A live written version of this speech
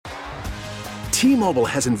T-Mobile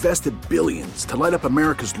has invested billions to light up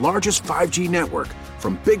America's largest 5G network,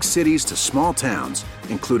 from big cities to small towns,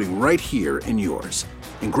 including right here in yours.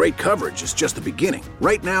 And great coverage is just the beginning.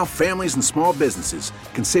 Right now, families and small businesses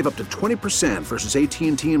can save up to 20% versus AT&T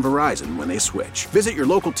and Verizon when they switch. Visit your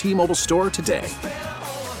local T-Mobile store today.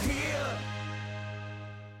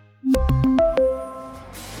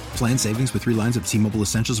 Plan savings with 3 lines of T-Mobile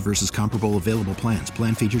Essentials versus comparable available plans.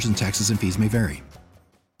 Plan features and taxes and fees may vary.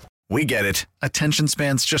 We get it. Attention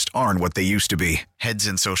spans just aren't what they used to be. Heads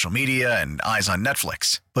in social media and eyes on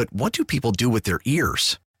Netflix. But what do people do with their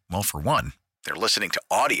ears? Well, for one, they're listening to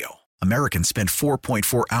audio. Americans spend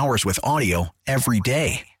 4.4 hours with audio every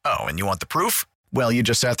day. Oh, and you want the proof? Well, you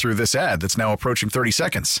just sat through this ad that's now approaching 30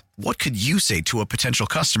 seconds. What could you say to a potential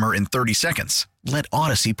customer in 30 seconds? Let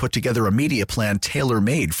Odyssey put together a media plan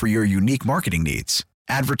tailor-made for your unique marketing needs.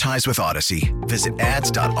 Advertise with Odyssey. Visit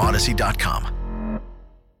ads.odyssey.com.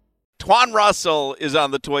 Twan Russell is on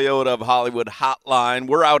the Toyota of Hollywood hotline.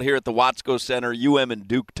 We're out here at the Watsco Center, and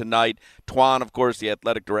Duke tonight. Twan, of course, the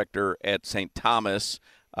athletic director at St. Thomas.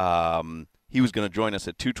 He was going to join us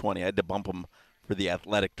at 2:20. I had to bump him for the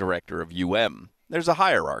athletic director of There's a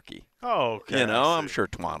hierarchy. Oh, okay. I'm sure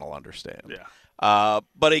Twan will understand. Yeah.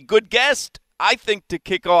 But a good guest, I think, to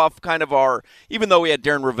kick off kind of our, even though we had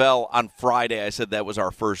Darren Ravel on Friday, I said that was our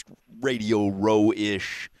first Radio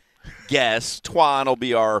Row-ish guest. Twan will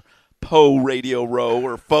be our Radio Row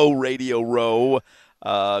or faux Radio Row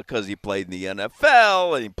because he played in the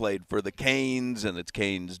NFL and he played for the Canes, and it's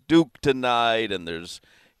Canes Duke tonight, and there's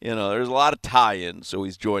a lot of tie-ins, so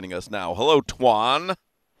he's joining us now. Hello, Twan.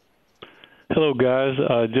 Hello, guys.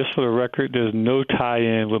 Just for the record, there's no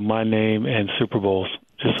tie-in with my name and Super Bowls,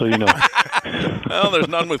 just so you know. Well, there's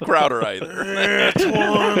none with Crowder either. Yeah,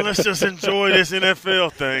 Twan, let's just enjoy this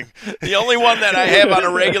NFL thing. The only one that I have on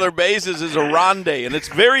a regular basis is a Ronde, and it's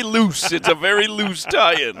very loose. It's a very loose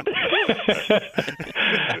tie-in.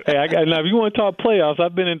 Hey, now if you want to talk playoffs,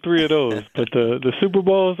 I've been in 3 of those. But the Super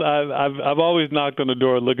Bowls, I've always knocked on the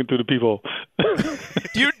door looking through the peephole.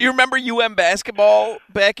 Do you remember basketball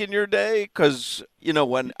back in your day? Because yeah,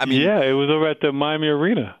 it was over at the Miami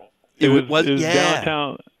Arena. It was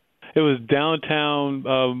downtown. It was downtown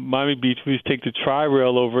Miami Beach. We used to take the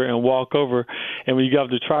Tri-Rail over and walk over. And when you got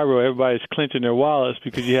off the Tri-Rail, everybody's clenching their wallets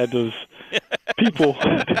because you had those people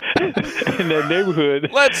in that neighborhood.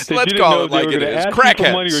 Let's call it like it is.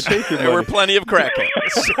 Crackheads. There were plenty of crackheads.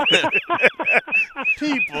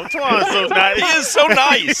 People. Twan's so nice. He is so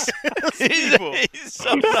nice. He's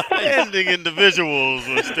so nice. Standing individuals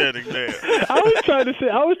were standing there. I was trying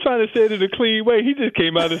to say it in a clean way. He just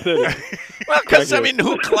came out and said it. Well, because,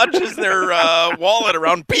 who clutches their wallet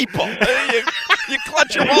around people? You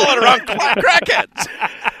clutch your wallet around crackheads.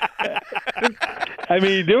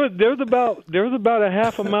 There was about a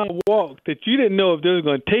half a mile walk that you didn't know if they were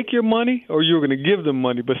going to take your money or you were going to give them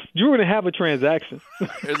money, but you were going to have a transaction.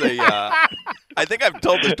 I think I've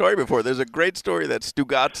told the story before. There's a great story that Stu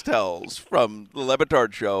Gatz tells from the Le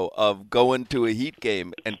Batard show of going to a Heat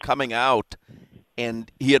game and coming out,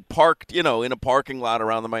 and he had parked, in a parking lot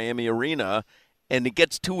around the Miami Arena, and he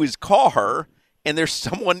gets to his car, and there's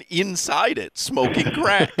someone inside it smoking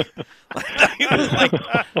crack. like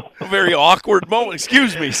a very awkward moment.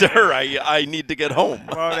 Excuse me, sir. I need to get home.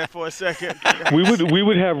 Borrow that for a second. We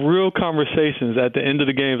would have real conversations at the end of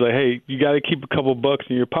the games, like, hey, you got to keep a couple bucks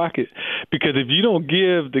in your pocket, because if you don't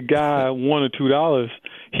give the guy $1 or $2,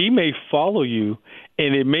 he may follow you,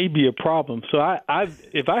 and it may be a problem. So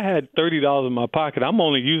if I had $30 in my pocket, I'm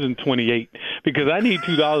only using $28 because I need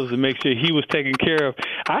 $2 to make sure he was taken care of.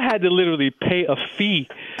 I had to literally pay a fee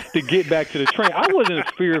to get back to the train. I wasn't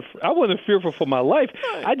fearful for my life.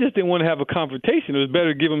 I just didn't want to have a confrontation. It was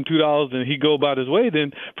better to give him $2 and he go about his way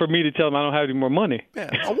than for me to tell him I don't have any more money. Yeah,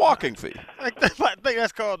 a walking fee. I think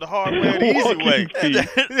that's called the hard way or the easy way.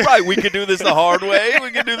 Right, we could do this the hard way. We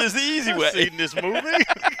could do this the easy way. I've seen this movie.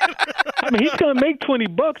 He's going to make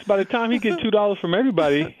 $20 by the time he gets $2 from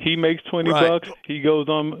everybody. He makes $20. He goes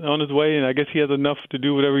on his way, and I guess he has enough to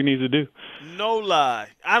do whatever he needs to do. No lie.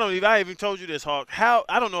 I even told you this, Hawk.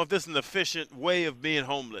 I don't know if this is an efficient way of being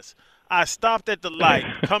homeless. I stopped at the light,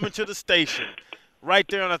 coming to the station, right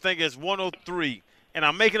there, and I think it's 103. And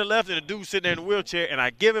I'm making a left, and a dude sitting there in a wheelchair, and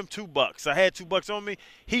I give him $2. I had $2 on me.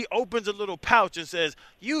 He opens a little pouch and says,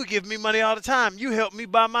 "You give me money all the time. You help me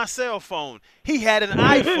buy my cell phone." He had an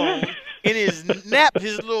iPhone in his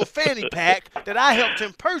his little fanny pack that I helped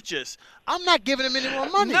him purchase. I'm not giving him any more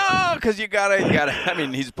money. No, because you gotta.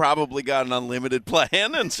 He's probably got an unlimited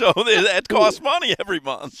plan, and so that costs money every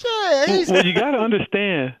month. Sure. Well, you got to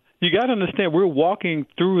understand. You got to understand, we're walking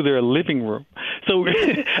through their living room. So,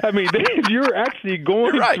 I mean, you're actually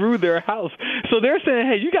going through their house. So they're saying,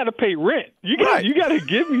 hey, you got to pay rent. You got to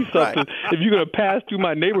give me something if you're going to pass through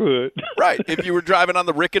my neighborhood. Right. If you were driving on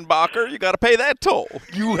the Rickenbacker, you got to pay that toll.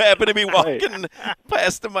 You happen to be walking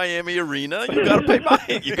past the Miami Arena, you got to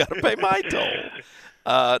pay my toll.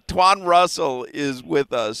 Twan Russell is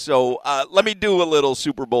with us. So let me do a little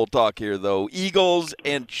Super Bowl talk here, though. Eagles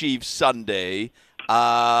and Chiefs Sunday.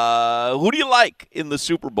 Who do you like in the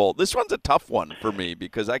Super Bowl? This one's a tough one for me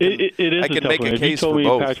because I can make a case for both. If you told me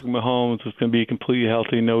Patrick Mahomes was going to be completely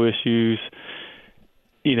healthy, no issues,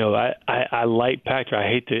 I like Patrick.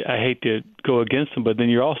 I hate to go against him, but then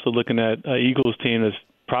you're also looking at an Eagles team that's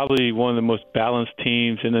probably one of the most balanced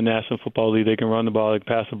teams in the National Football League. They can run the ball, they can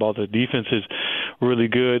pass the ball. Their defense is really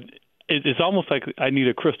good. It's almost like I need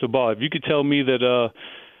a crystal ball. If you could tell me that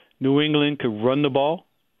New England could run the ball,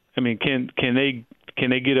 I mean, can they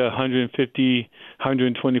get 150,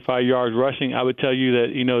 125 yards rushing? I would tell you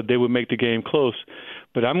that, they would make the game close.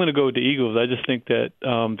 But I'm going to go with the Eagles. I just think that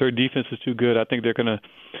their defense is too good. I think they're going to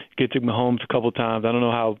get to Mahomes a couple times. I don't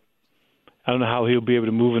know how he'll be able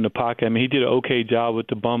to move in the pocket. I mean, he did an okay job with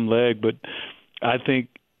the bum leg, but I think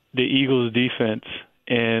the Eagles' defense,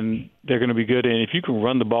 and they're going to be good. And if you can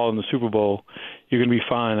run the ball in the Super Bowl, you're going to be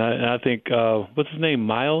fine. I think what's his name,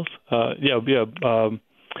 Miles?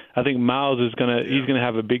 I think Miles is he's gonna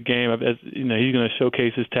have a big game. He's gonna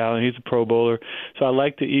showcase his talent. He's a Pro Bowler, so I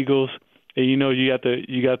like the Eagles. And you got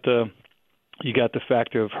the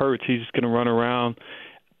factor of Hurts. He's just gonna run around,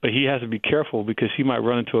 but he has to be careful because he might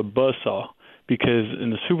run into a buzzsaw. Because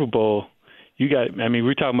in the Super Bowl,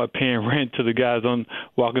 we're talking about paying rent to the guys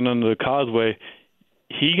walking under the causeway.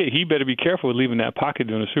 He better be careful with leaving that pocket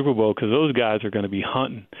during the Super Bowl because those guys are going to be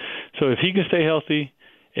hunting. So if he can stay healthy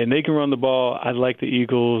and they can run the ball, I'd like the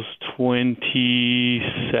Eagles 27-24.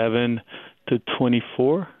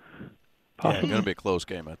 Possibly. Yeah, it's going to be a close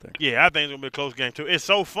game, I think. Yeah, I think it's going to be a close game, too. It's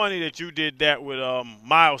so funny that you did that with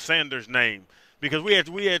Miles Sanders' name because we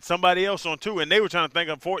had somebody else on, too, and they were trying to think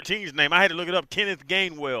of 14's name. I had to look it up, Kenneth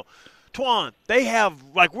Gainwell. Twan, they have,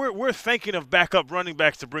 we're thinking of backup running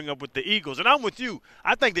backs to bring up with the Eagles, and I'm with you.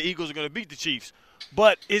 I think the Eagles are going to beat the Chiefs.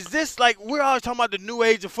 But is this we're always talking about the new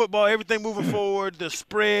age of football, everything moving forward, the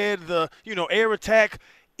spread, the, air attack.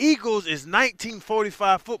 Eagles is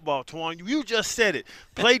 1945 football, Twan. You just said it.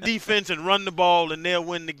 Play defense and run the ball, and they'll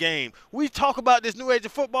win the game. We talk about this new age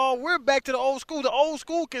of football. We're back to the old school. The old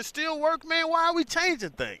school can still work, man. Why are we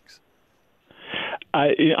changing things?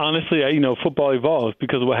 Honestly, football evolves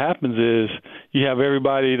because what happens is you have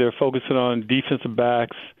everybody, they're focusing on defensive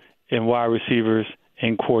backs and wide receivers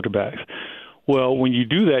and quarterbacks. Well, when you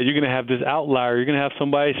do that, you're going to have this outlier. You're going to have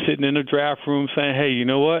somebody sitting in the draft room saying, hey, you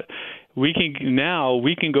know what? We can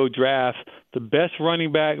go draft the best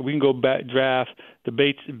running back. We can go draft the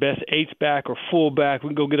best H-back or fullback. We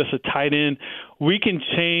can go get us a tight end. We can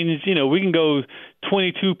change, we can go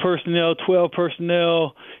 22 personnel, 12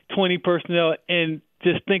 personnel, 20 personnel, and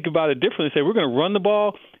just think about it differently. Say we're going to run the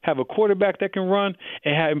ball, have a quarterback that can run,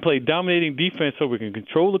 and have him play dominating defense so we can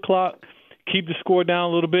control the clock, keep the score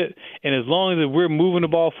down a little bit, and as long as we're moving the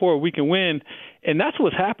ball forward, we can win. And that's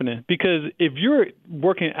what's happening because if you're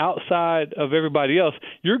working outside of everybody else,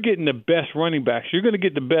 you're getting the best running backs. You're going to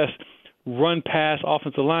get the best run-pass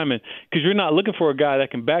offensive lineman because you're not looking for a guy that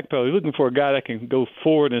can backpedal. You're looking for a guy that can go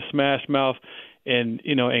forward and smash mouth and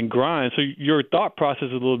grind. So your thought process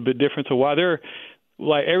is a little bit different. So while they're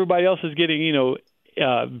like everybody else is getting,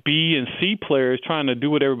 B and C players trying to do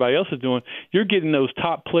what everybody else is doing, you're getting those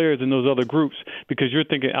top players in those other groups because you're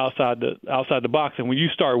thinking outside the box. And when you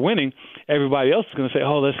start winning, everybody else is going to say,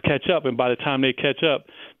 oh, let's catch up. And by the time they catch up,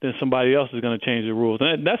 then somebody else is going to change the rules.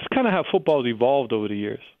 And that's kind of how football's evolved over the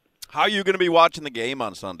years. How are you going to be watching the game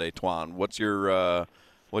on Sunday, Twan? What's your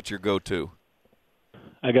go-to?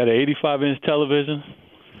 I got an 85-inch television.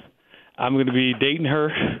 I'm going to be dating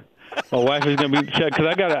her. My wife is going to be – because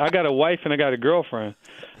I got a wife and I got a girlfriend.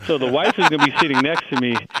 So the wife is going to be sitting next to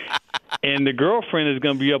me, and the girlfriend is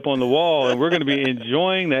going to be up on the wall, and we're going to be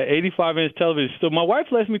enjoying that 85-inch television. So my wife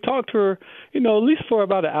lets me talk to her, at least for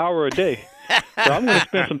about an hour a day. So I'm going to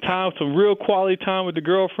spend some real quality time with the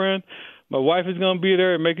girlfriend. My wife is going to be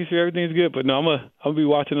there and making sure everything's good. But no, I'm going to be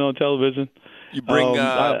watching it on television. You bring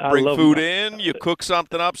food in. You cook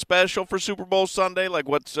something up special for Super Bowl Sunday. Like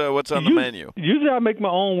what's on the menu? Usually I make my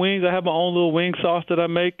own wings. I have my own little wing sauce that I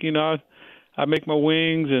make. I make my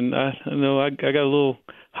wings, and I got a little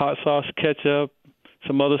hot sauce, ketchup,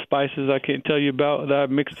 some other spices I can't tell you about that I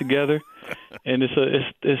mix together. And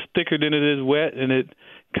it's thicker than it is wet, and it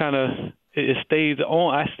kind of It stays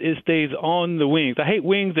on. It stays on the wings. I hate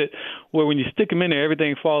wings where when you stick them in there,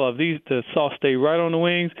 everything falls off. The sauce stay right on the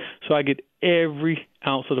wings, so I get every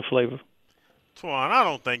ounce of the flavor. Twan, I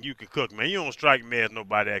don't think you can cook, man. You don't strike me as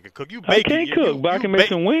nobody that can cook. You I baking. can't cook, but I can make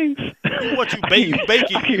some wings. What you bake?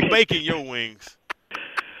 You baking your wings.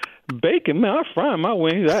 Bacon, man, I fry my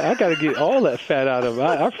wings. I got to get all that fat out of it.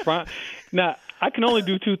 I fry. Now, I can only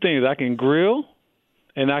do two things. I can grill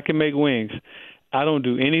and I can make wings. I don't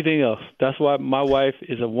do anything else. That's why my wife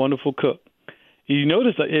is a wonderful cook. You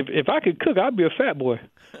notice if I could cook, I'd be a fat boy.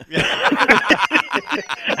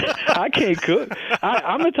 I can't cook.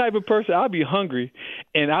 I'm the type of person, I'll be hungry,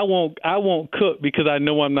 and I won't cook because I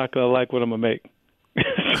know I'm not going to like what I'm going to make.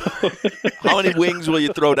 How many wings will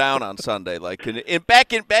you throw down on Sunday? Like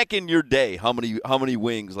back in your day, how many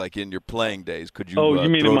wings, like in your playing days, could you? Oh, you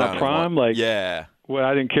mean throw in down my prime? Like, yeah, where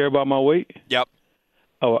I didn't care about my weight? Yep.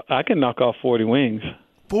 Oh, I can knock off 40 wings.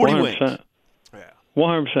 40 100%. wings. Yeah.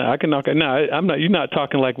 100%. I can knock. No, I'm not. You're not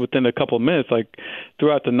talking like within a couple of minutes. Like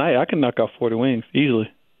throughout the night, I can knock off 40 wings easily.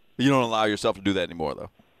 You don't allow yourself to do that anymore,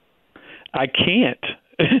 though. I can't.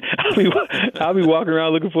 I'll be walking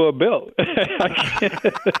around looking for a belt.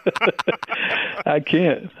 I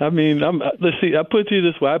can't. I mean, let's see. I put it to you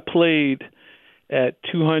this way. I played at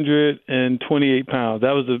 228 pounds.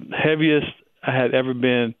 That was the heaviest I had ever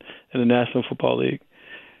been in the National Football League.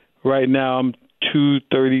 Right now, I'm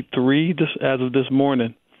 233 as of this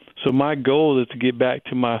morning. So my goal is to get back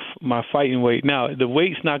to my fighting weight. Now, the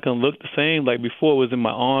weight's not going to look the same. Like before, it was in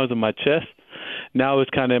my arms and my chest. Now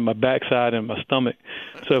it's kind of in my backside and my stomach.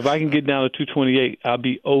 So if I can get down to 228, I'll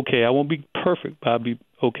be okay. I won't be perfect, but I'll be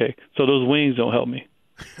okay. So those wings don't help me.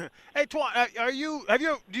 Hey, Twan,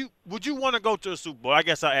 would you want to go to a Super Bowl? I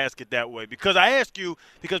guess I ask it that way because I ask you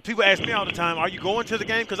because people ask me all the time, are you going to the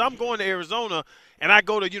game? Because I'm going to Arizona, and I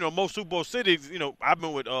go to most Super Bowl cities. I've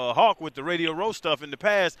been with Hawk with the Radio Row stuff in the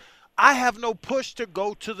past. I have no push to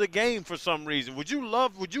go to the game for some reason. Would you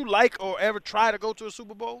like or ever try to go to a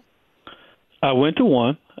Super Bowl? I went to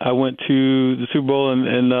one. I went to the Super Bowl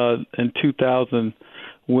in 2000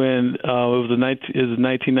 when it was the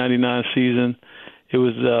 1999 season. It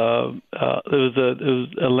was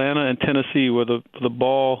Atlanta and Tennessee where the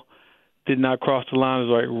ball did not cross the line. It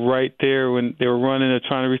was like right there when they were running and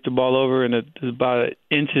trying to reach the ball over, and it was about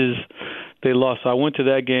inches they lost. So I went to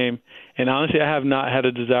that game, and honestly, I have not had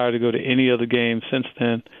a desire to go to any other game since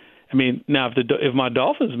then. I mean, now if my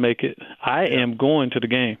Dolphins make it, I am going to the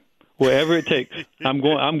game. Wherever it takes, I'm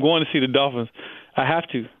going to see the Dolphins. I have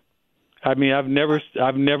to. I mean, I've never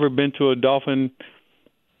been to a Dolphin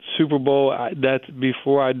Super Bowl. That's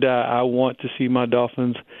before I die. I want to see my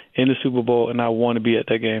Dolphins in the Super Bowl, and I want to be at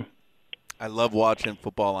that game. I love watching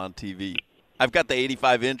football on TV. I've got the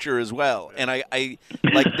 85-incher as well, and I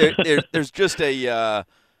like there's just a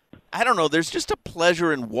I don't know. There's just a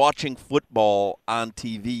pleasure in watching football on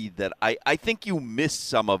TV that I think you miss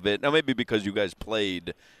some of it. Now maybe because you guys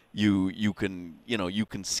played. You can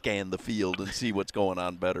scan the field and see what's going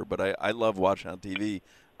on better. But I love watching on TV.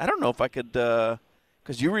 I don't know if I could because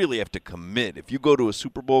you really have to commit. If you go to a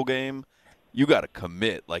Super Bowl game, you got to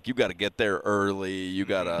commit. Like you got to get there early. You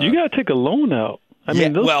got to take a loan out. I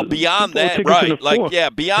mean, beyond that, right?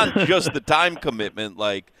 Like beyond just the time commitment.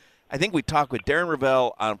 Like I think we talked with Darren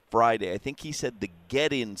Ravel on Friday. I think he said the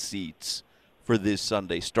get-in seats for this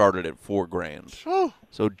Sunday started at $4,000.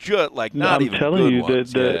 So just like not even good ones. I'm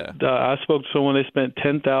telling you, I spoke to someone. They spent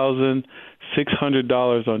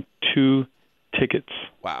 $10,600 on 2 tickets.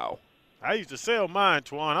 Wow. I used to sell mine,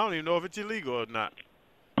 Twan. I don't even know if it's illegal or not.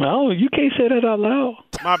 Oh, you can't say that out loud.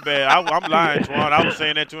 My bad. I'm lying, Twan. I was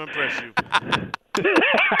saying that to impress you.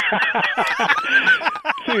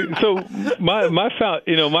 So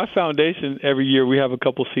my foundation, every year we have a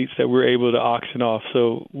couple seats that we're able to auction off.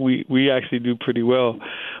 So we actually do pretty well.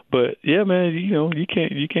 But yeah, man, you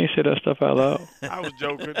can't say that stuff out loud. I was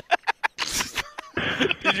joking.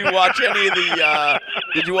 Did you watch any of the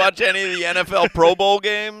NFL Pro Bowl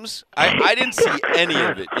games? I didn't see any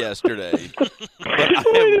of it yesterday. Wait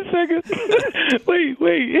a second.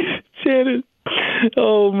 Wait, Shannon.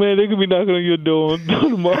 Oh man, they could be knocking on your door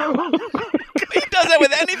tomorrow. He does that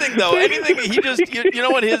with anything, though. Anything he just, you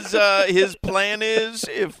know what his plan is?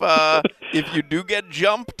 If you do get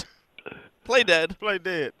jumped, play dead. Play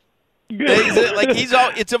dead.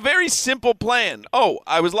 It's a very simple plan. Oh,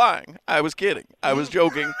 I was lying. I was kidding. I was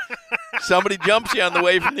joking. Somebody jumps you on the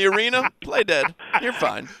way from the arena, play dead. You're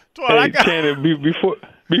fine. Hey, Shannon,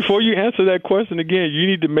 before you answer that question again, you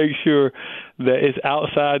need to make sure that it's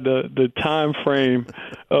outside the time frame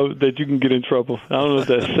that you can get in trouble. I don't know if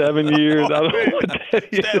that's 7 years. I don't know what that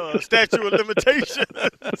is. Statute of limitations.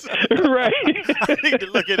 Right. I need to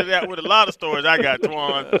look into that with a lot of stories I got,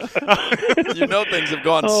 Twan. You know things have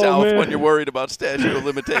gone south when you're worried about statute of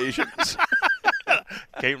limitations.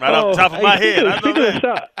 Came right off the top of my head. I know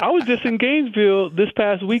that. I was just in Gainesville this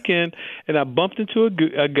past weekend, and I bumped into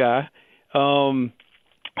a guy.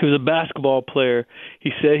 He was a basketball player.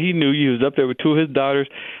 He said he knew you. He was up there with two of his daughters.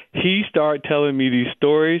 He started telling me these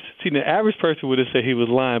stories. See, the average person would have said he was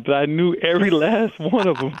lying, but I knew every last one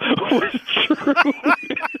of them was true.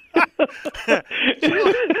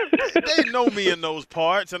 They know me in those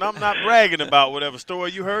parts, and I'm not bragging about whatever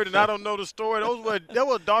story you heard, and I don't know the story. That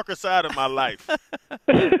was a darker side of my life.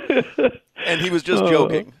 And he was just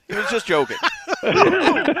joking. He was just joking.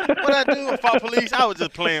 What I do if I police? I was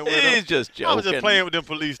just playing with them. He's just joking. I was just playing with them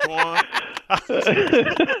police, Twan.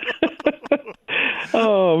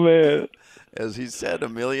 Oh, man. As he said a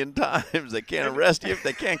million times, they can't arrest you if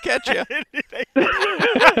they can't catch you.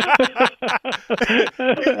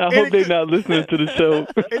 I hope they're not listening to the show.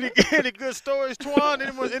 Any good stories, Twan?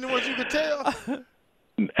 Anyone you could tell?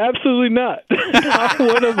 Absolutely not. Not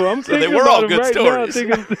one of them. I'm So they thinking were about all them good right stories.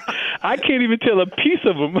 now. I can't even tell a piece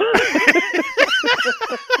of them.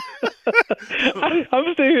 I'm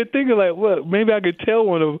sitting here thinking like, well, maybe I could tell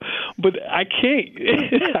one of them, but I can't.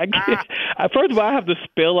 First of all, I have to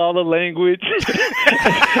spell all the language.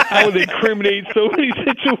 I would incriminate so many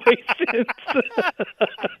situations.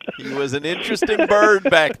 He was an interesting bird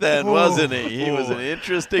back then, wasn't he? He was an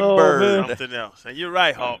interesting bird. Something else. And you're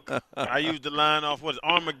right, Hawk. I used the line off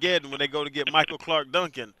Armageddon when they go to get Michael Clark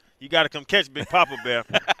Duncan. You got to come catch Big Papa Bear.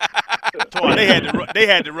 They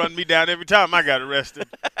had to run me down every time I got arrested.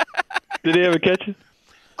 Did they ever catch you?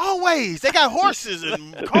 Always. They got horses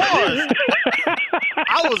and cars.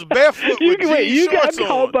 I was barefoot with jean shorts got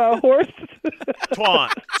caught by a horse?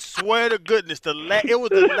 Twan, swear to goodness, it was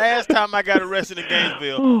the last time I got arrested in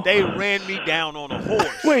Gainesville. They ran me down on a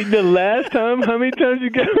horse. Wait, the last time? How many times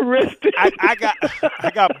you got arrested?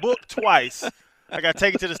 I got booked twice. I got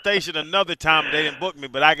taken to the station another time. They didn't book me,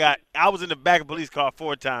 but I was in the back of a police car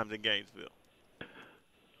 4 times in Gainesville.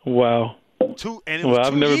 Wow.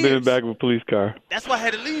 I've never been in the back of a police car. That's why I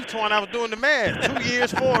had to leave, Twan. I was doing the math. 2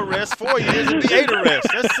 years, 4 arrests. 4 years would be 8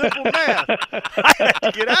 arrests. That's simple math. I had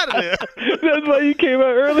to get out of there. That's why you came out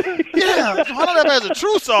early? Yeah. I don't know as a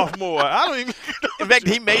true sophomore. I don't even. In fact,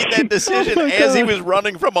 he made that decision as he was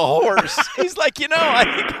running from a horse. He's like, I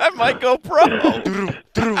think I might go pro.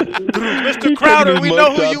 Mr. Crowder, we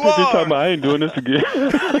know who you are. I ain't doing this again.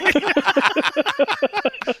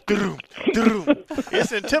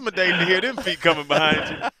 It's intimidating to hear them feet coming behind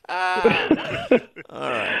you. All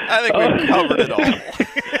right. I think we've covered it all.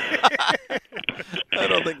 I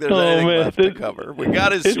don't think there's anything left to cover. We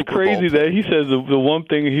got his Super Bowl. It's crazy that he says the one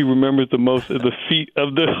thing he remembers the most is the feet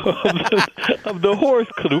of the horse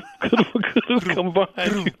come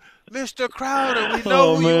behind you. Mr. Crowder, we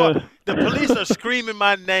know who you are. The police are screaming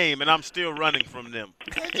my name, and I'm still running from them.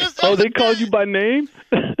 They called you by name?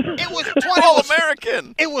 It was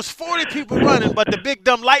All-American. It was 40 people running, but the big,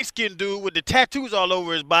 dumb, light-skinned dude with the tattoos all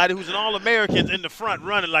over his body, who's an All-American, in the front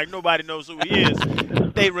running like nobody knows who he is.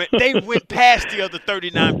 They went past the other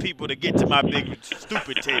 39 people to get to my big,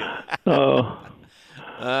 stupid tail. Oh.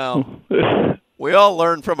 Well, we all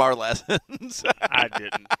learned from our lessons. I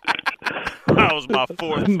didn't. That was my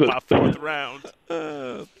fourth round.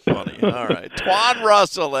 Funny. All right. Twan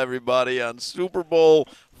Russell, everybody, on Super Bowl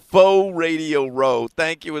Faux Radio Row.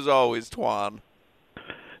 Thank you as always, Twan.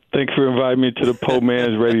 Thanks for inviting me to the Po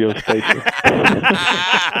Man's radio station.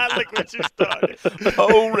 Look what you started.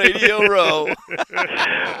 Po Radio Row.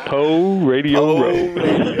 Po Radio Row.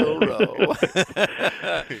 Radio Row.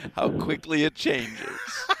 How quickly it changes.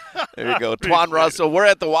 There you go. Twan Russell. We're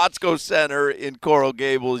at the Watsco Center in Coral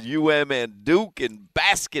Gables, UM and Duke in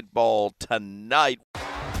basketball tonight.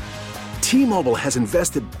 T-Mobile has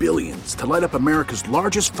invested billions to light up America's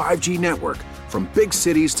largest 5G network, from big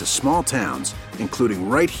cities to small towns, including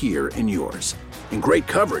right here in yours. And great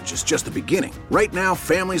coverage is just the beginning. Right now,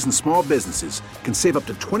 families and small businesses can save up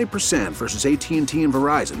to 20% versus AT&T and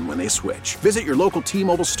Verizon when they switch. Visit your local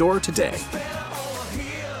T-Mobile store today.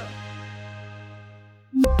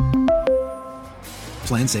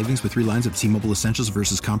 Plan savings with 3 lines of T-Mobile Essentials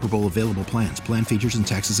versus comparable available plans. Plan features and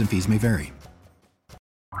taxes and fees may vary.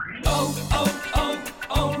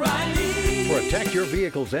 O'Reilly. Protect your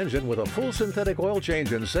vehicle's engine with a full synthetic oil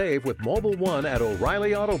change and save with Mobil 1 at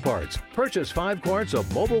O'Reilly Auto Parts. Purchase 5 quarts of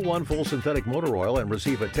Mobil 1 full synthetic motor oil and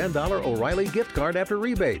receive a $10 O'Reilly gift card after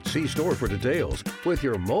rebate. See store for details. With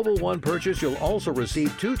your Mobil 1 purchase, you'll also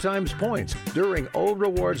receive 2 times points during O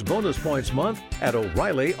Rewards Bonus Points Month at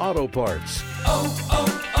O'Reilly Auto Parts.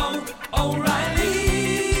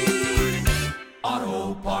 O'Reilly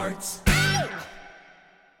Auto Parts.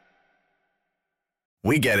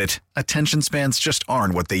 We get it. Attention spans just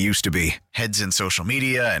aren't what they used to be. Heads in social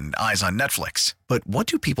media and eyes on Netflix. But what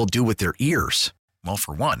do people do with their ears? Well,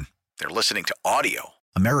 for one, they're listening to audio.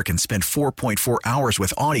 Americans spend 4.4 hours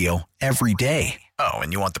with audio every day. Oh,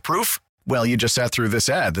 and you want the proof? Well, you just sat through this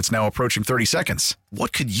ad that's now approaching 30 seconds.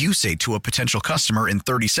 What could you say to a potential customer in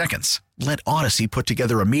 30 seconds? Let Odyssey put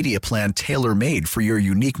together a media plan tailor-made for your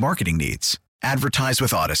unique marketing needs. Advertise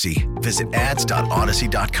with Odyssey. Visit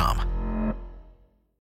ads.odyssey.com.